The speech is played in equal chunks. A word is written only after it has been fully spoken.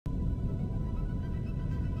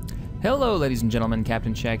Hello ladies and gentlemen,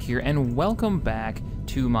 Captain Check here, and welcome back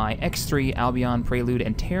to my X3 Albion Prelude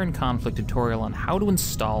and Terran Conflict tutorial on how to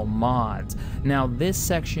install mods. Now this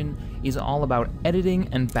section is all about editing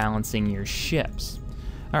and balancing your ships.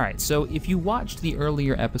 Alright, so if you watched the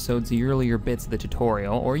earlier episodes, the earlier bits of the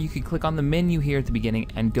tutorial, or you could click on the menu here at the beginning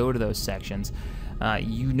and go to those sections,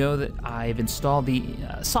 you know that I've installed the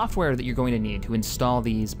software that you're going to need to install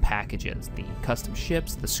these packages, the custom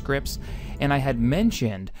ships, the scripts, and I had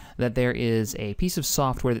mentioned that there is a piece of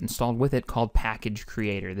software that installed with it called Package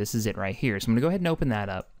Creator. This is it right here. So I'm going to go ahead and open that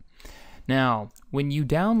up. Now, when you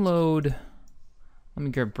download, let me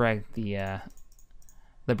grab the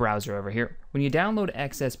browser over here. When you download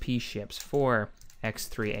XSP ships for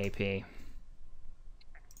X3 AP,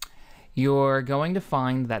 you're going to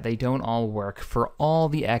find that they don't all work for all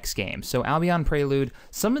the X games. So Albion Prelude,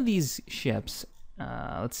 some of these ships,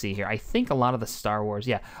 let's see here, I think a lot of the Star Wars,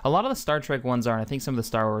 yeah, a lot of the Star Trek ones are, and I think some of the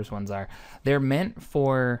Star Wars ones are, they're meant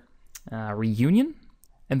for Reunion,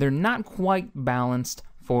 and they're not quite balanced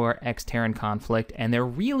for Terran Conflict, and they're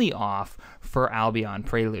really off for Albion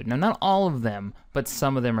Prelude. Now, not all of them, but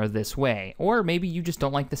some of them are this way. Or maybe you just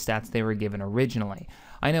don't like the stats they were given originally.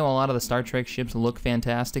 I know a lot of the Star Trek ships look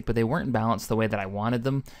fantastic, but they weren't balanced the way that I wanted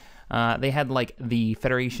them. They had, like, the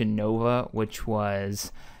Federation Nova, which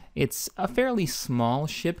was... It's a fairly small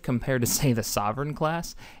ship compared to, say, the Sovereign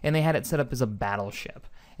class, and they had it set up as a battleship.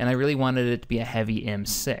 And I really wanted it to be a heavy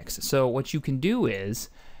M6. So what you can do is...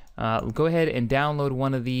 go ahead and download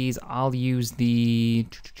one of these. I'll use the...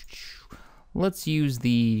 Let's use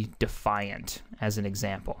the Defiant as an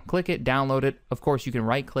example. Click it, download it. Of course, you can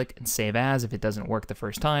right-click and save as if it doesn't work the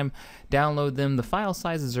first time. Download them. The file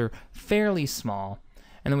sizes are fairly small.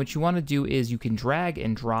 And then what you want to do is you can drag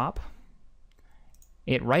and drop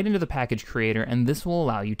it right into the package creator, and this will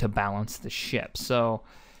allow you to balance the ship. So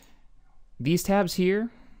these tabs here,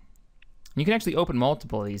 you can actually open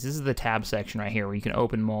multiple of these. This is the tab section right here where you can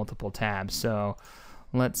open multiple tabs. So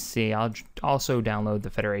let's see, I'll also download the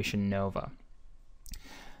Federation Nova.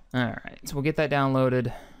 All right, so we'll get that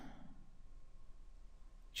downloaded.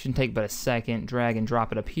 Shouldn't take but a second. Drag and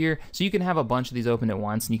drop it up here. So you can have a bunch of these open at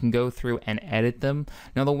once, and you can go through and edit them.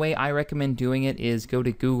 Now the way I recommend doing it is go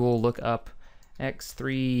to Google, look up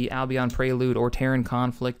X3 Albion Prelude or Terran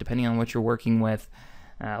Conflict, depending on what you're working with.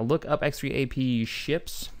 Look up X3 AP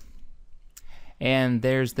ships. And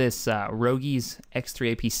there's this Rogue's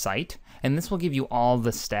X3 AP site, and this will give you all the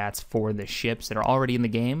stats for the ships that are already in the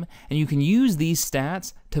game, and you can use these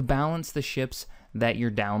stats to balance the ships that you're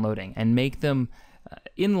downloading and make them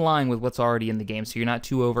in line with what's already in the game, so you're not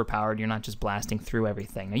too overpowered, you're not just blasting through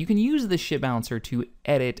everything. Now you can use the ship balancer to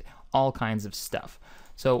edit all kinds of stuff.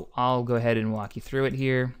 So I'll go ahead and walk you through it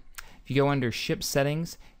here. If you go under ship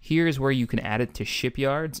settings, here's where you can add it to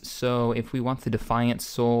shipyards. So if we want the Defiant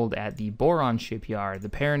sold at the Boron shipyard, the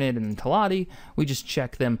Paranid and the Talati, we just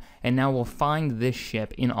check them, and now we'll find this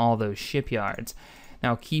ship in all those shipyards.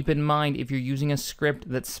 Now keep in mind, if you're using a script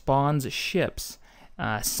that spawns ships,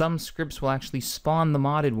 some scripts will actually spawn the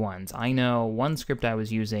modded ones. I know one script I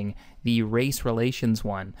was using, the race relations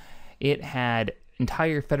one, it had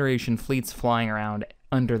entire Federation fleets flying around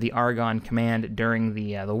under the Argonne command during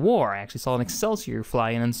the war. I actually saw an Excelsior fly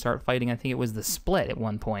in and start fighting. I think it was the Split at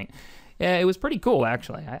one point. Yeah, it was pretty cool,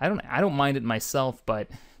 actually. I don't mind it myself, but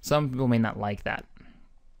some people may not like that.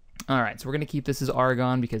 All right, so we're going to keep this as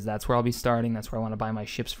Argonne because that's where I'll be starting. That's where I want to buy my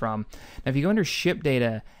ships from. Now, if you go under Ship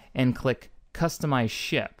Data and click Customize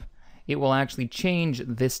Ship, it will actually change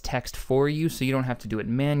this text for you, so you don't have to do it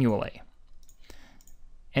manually.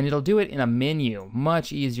 And it'll do it in a menu,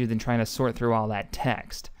 much easier than trying to sort through all that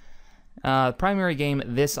text. Primary game,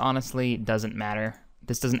 this honestly doesn't matter.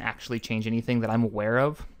 This doesn't actually change anything that I'm aware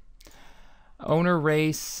of. Owner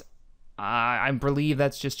race, I believe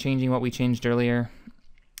that's just changing what we changed earlier.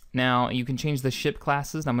 Now, you can change the ship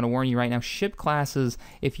classes. I'm going to warn you right now, ship classes,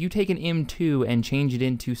 if you take an M2 and change it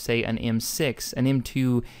into, say, an M6, an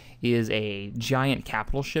M2 is a giant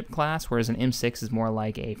capital ship class, whereas an M6 is more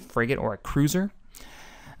like a frigate or a cruiser.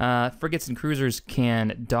 Frigates and cruisers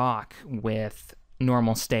can dock with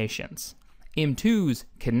normal stations. M2s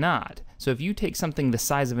cannot. So if you take something the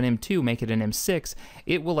size of an M2, make it an M6,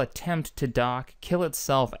 it will attempt to dock, kill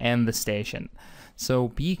itself and the station. So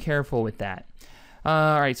be careful with that.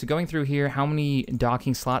 Alright, so going through here, how many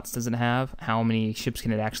docking slots does it have? How many ships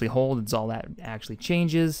can it actually hold? It's all that actually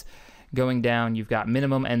changes. Going down, you've got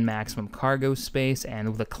minimum and maximum cargo space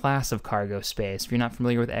and the class of cargo space. If you're not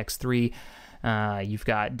familiar with X3, you've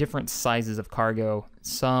got different sizes of cargo.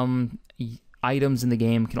 Some items in the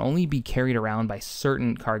game can only be carried around by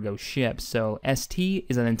certain cargo ships. So ST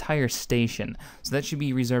is an entire station, so that should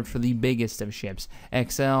be reserved for the biggest of ships.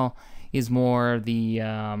 XL is more the,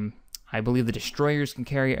 I believe the destroyers can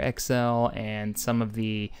carry XL, and some of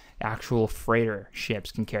the actual freighter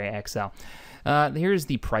ships can carry XL. Here's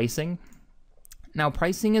the pricing. Now,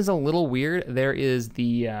 pricing is a little weird. There is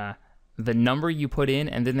the number you put in,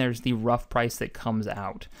 and then there's the rough price that comes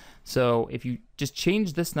out. So if you just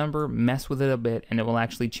change this number, mess with it a bit, and it will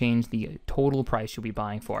actually change the total price you'll be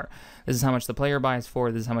buying for. This is how much the player buys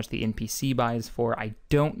for. This is how much the NPC buys for. I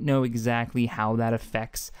don't know exactly how that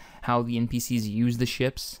affects how the NPCs use the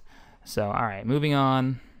ships. So, all right, moving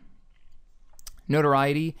on.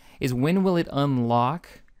 Notoriety is when will it unlock?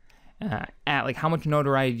 Like how much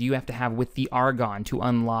notoriety do you have to have with the Argon to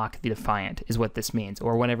unlock the Defiant is what this means,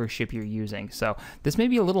 or whatever ship you're using. So this may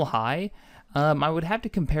be a little high. I would have to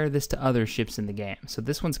compare this to other ships in the game. So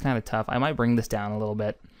this one's kind of tough. I might bring this down a little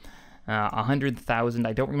bit. 100,000.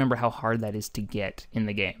 I don't remember how hard that is to get in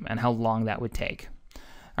the game and how long that would take.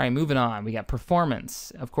 All right, moving on. We got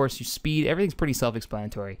performance. Of course, your speed. Everything's pretty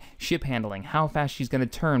self-explanatory. Ship handling. How fast she's going to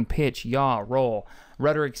turn, pitch, yaw, roll.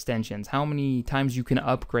 Rudder extensions. How many times you can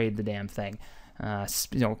upgrade the damn thing.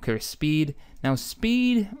 Speed. Now,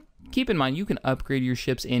 speed. Keep in mind, you can upgrade your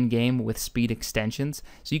ships in-game with speed extensions.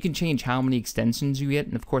 So you can change how many extensions you get,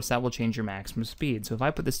 and of course, that will change your maximum speed. So if I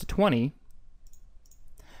put this to 20,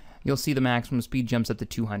 you'll see the maximum speed jumps up to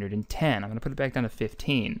 210. I'm going to put it back down to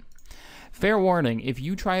 15. Fair warning, if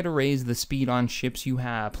you try to raise the speed on ships you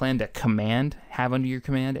plan to have under your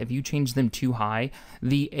command, if you change them too high,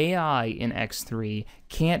 the AI in X3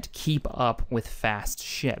 can't keep up with fast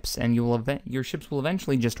ships, and your ships will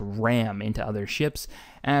eventually just ram into other ships,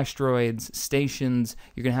 asteroids, stations.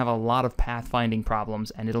 You're going to have a lot of pathfinding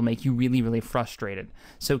problems, and it'll make you really, really frustrated.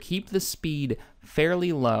 So keep the speed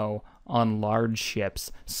fairly low on large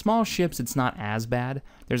ships. Small ships, it's not as bad.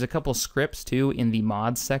 There's a couple scripts too in the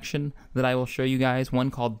mods section that I will show you guys.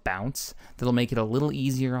 One called Bounce that'll make it a little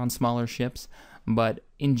easier on smaller ships, but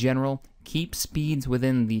in general, keep speeds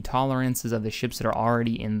within the tolerances of the ships that are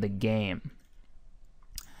already in the game.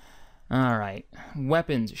 All right,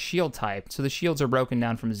 weapons, shield type. So the shields are broken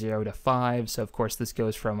down from 0 to 5. So of course this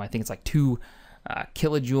goes from, I think it's like 2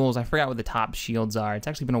 kilojoules. I forgot what the top shields are. It's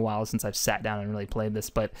actually been a while since I've sat down and really played this,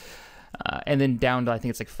 but and then down to I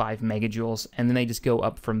think it's like 5 megajoules, and then they just go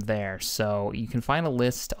up from there. So you can find a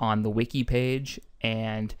list on the wiki page,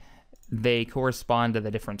 and they correspond to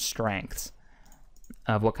the different strengths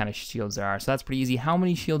of what kind of shields there are. So that's pretty easy. How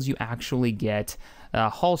many shields you actually get?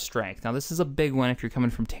 Hull strength. Now this is a big one if you're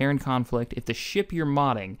coming from Terran Conflict. If the ship you're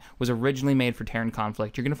modding was originally made for Terran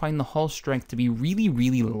Conflict, you're going to find the hull strength to be really,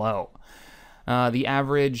 really low. The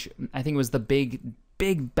average, I think it was the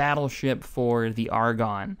big battleship for the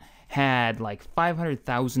Argon, had like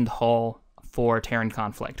 500,000 hull for Terran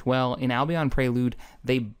Conflict. Well, in Albion Prelude,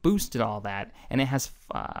 they boosted all that, and it has,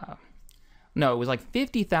 no, it was like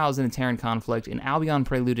 50,000 in Terran Conflict. In Albion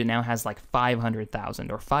Prelude, it now has like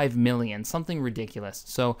 500,000 or 5 million, something ridiculous.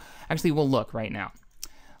 So actually, we'll look right now.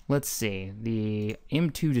 Let's see, the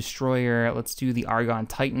M2 Destroyer, let's do the Argon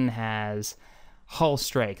Titan has hull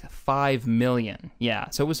strength, 5 million. Yeah,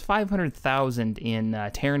 so it was 500,000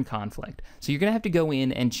 in Terran Conflict. So you're going to have to go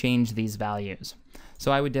in and change these values.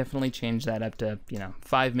 So I would definitely change that up to,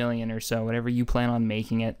 5 million or so, whatever you plan on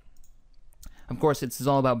making it. Of course, it's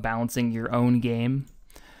all about balancing your own game.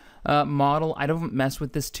 Model, I don't mess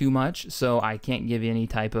with this too much, so I can't give you any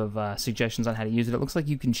type of suggestions on how to use it. It looks like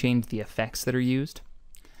you can change the effects that are used.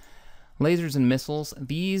 Lasers and missiles,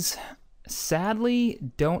 these sadly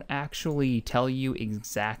don't actually tell you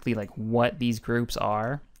exactly like what these groups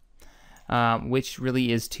are, which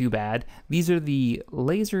really is too bad. These are the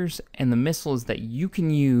lasers and the missiles that you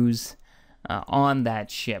can use on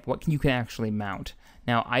that ship, what you can actually mount.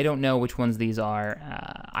 Now, I don't know which ones these are.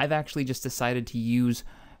 I've actually just decided to use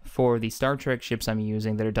for the Star Trek ships I'm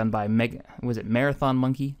using that are done by Marathon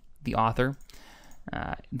Monkey, the author.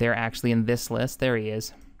 They're actually in this list. There he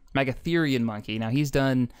is. Megatherian Monkey. Now, he's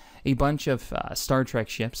done a bunch of Star Trek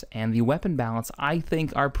ships, and the weapon balance, I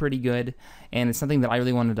think, are pretty good, and it's something that I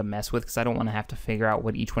really wanted to mess with because I don't want to have to figure out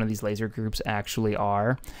what each one of these laser groups actually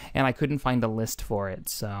are, and I couldn't find a list for it,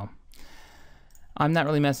 so I'm not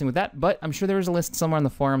really messing with that, but I'm sure there is a list somewhere on the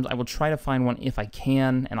forums. I will try to find one if I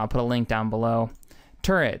can, and I'll put a link down below.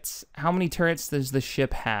 Turrets. How many turrets does the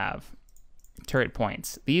ship have? Turret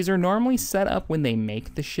points. These are normally set up when they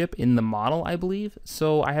make the ship in the model, I believe,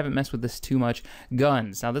 so I haven't messed with this too much.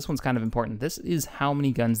 Guns. Now, this one's kind of important. This is how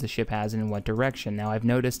many guns the ship has and in what direction. Now, I've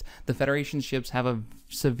noticed the Federation ships have a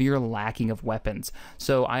severe lacking of weapons,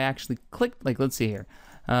 so I actually clicked, like, let's see here.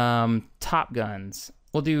 Top guns.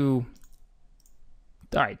 We'll do...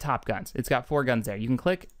 All right, top guns. It's got 4 guns there. You can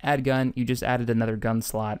click add gun. You just added another gun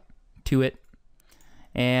slot to it.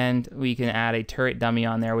 And we can add a turret dummy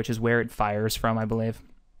on there, which is where it fires from, I believe.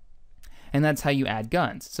 And that's how you add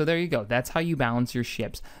guns. So there you go. That's how you balance your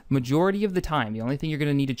ships. Majority of the time, the only thing you're going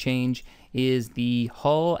to need to change is the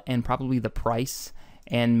hull and probably the price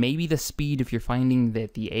and maybe the speed if you're finding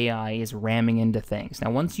that the AI is ramming into things.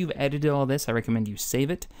 Now, once you've edited all this, I recommend you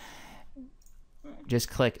save it. Just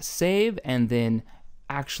click save and then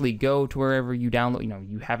actually go to wherever you download,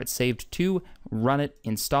 you have it saved to, run it,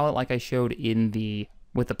 install it like I showed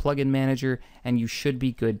with the plugin manager, and you should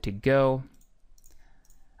be good to go.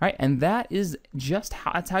 All right, and that is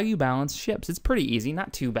that's how you balance ships. It's pretty easy,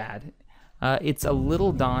 not too bad. It's a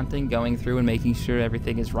little daunting going through and making sure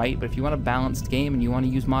everything is right, but if you want a balanced game and you want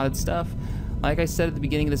to use modded stuff, like I said at the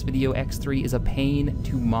beginning of this video, X3 is a pain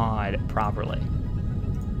to mod properly.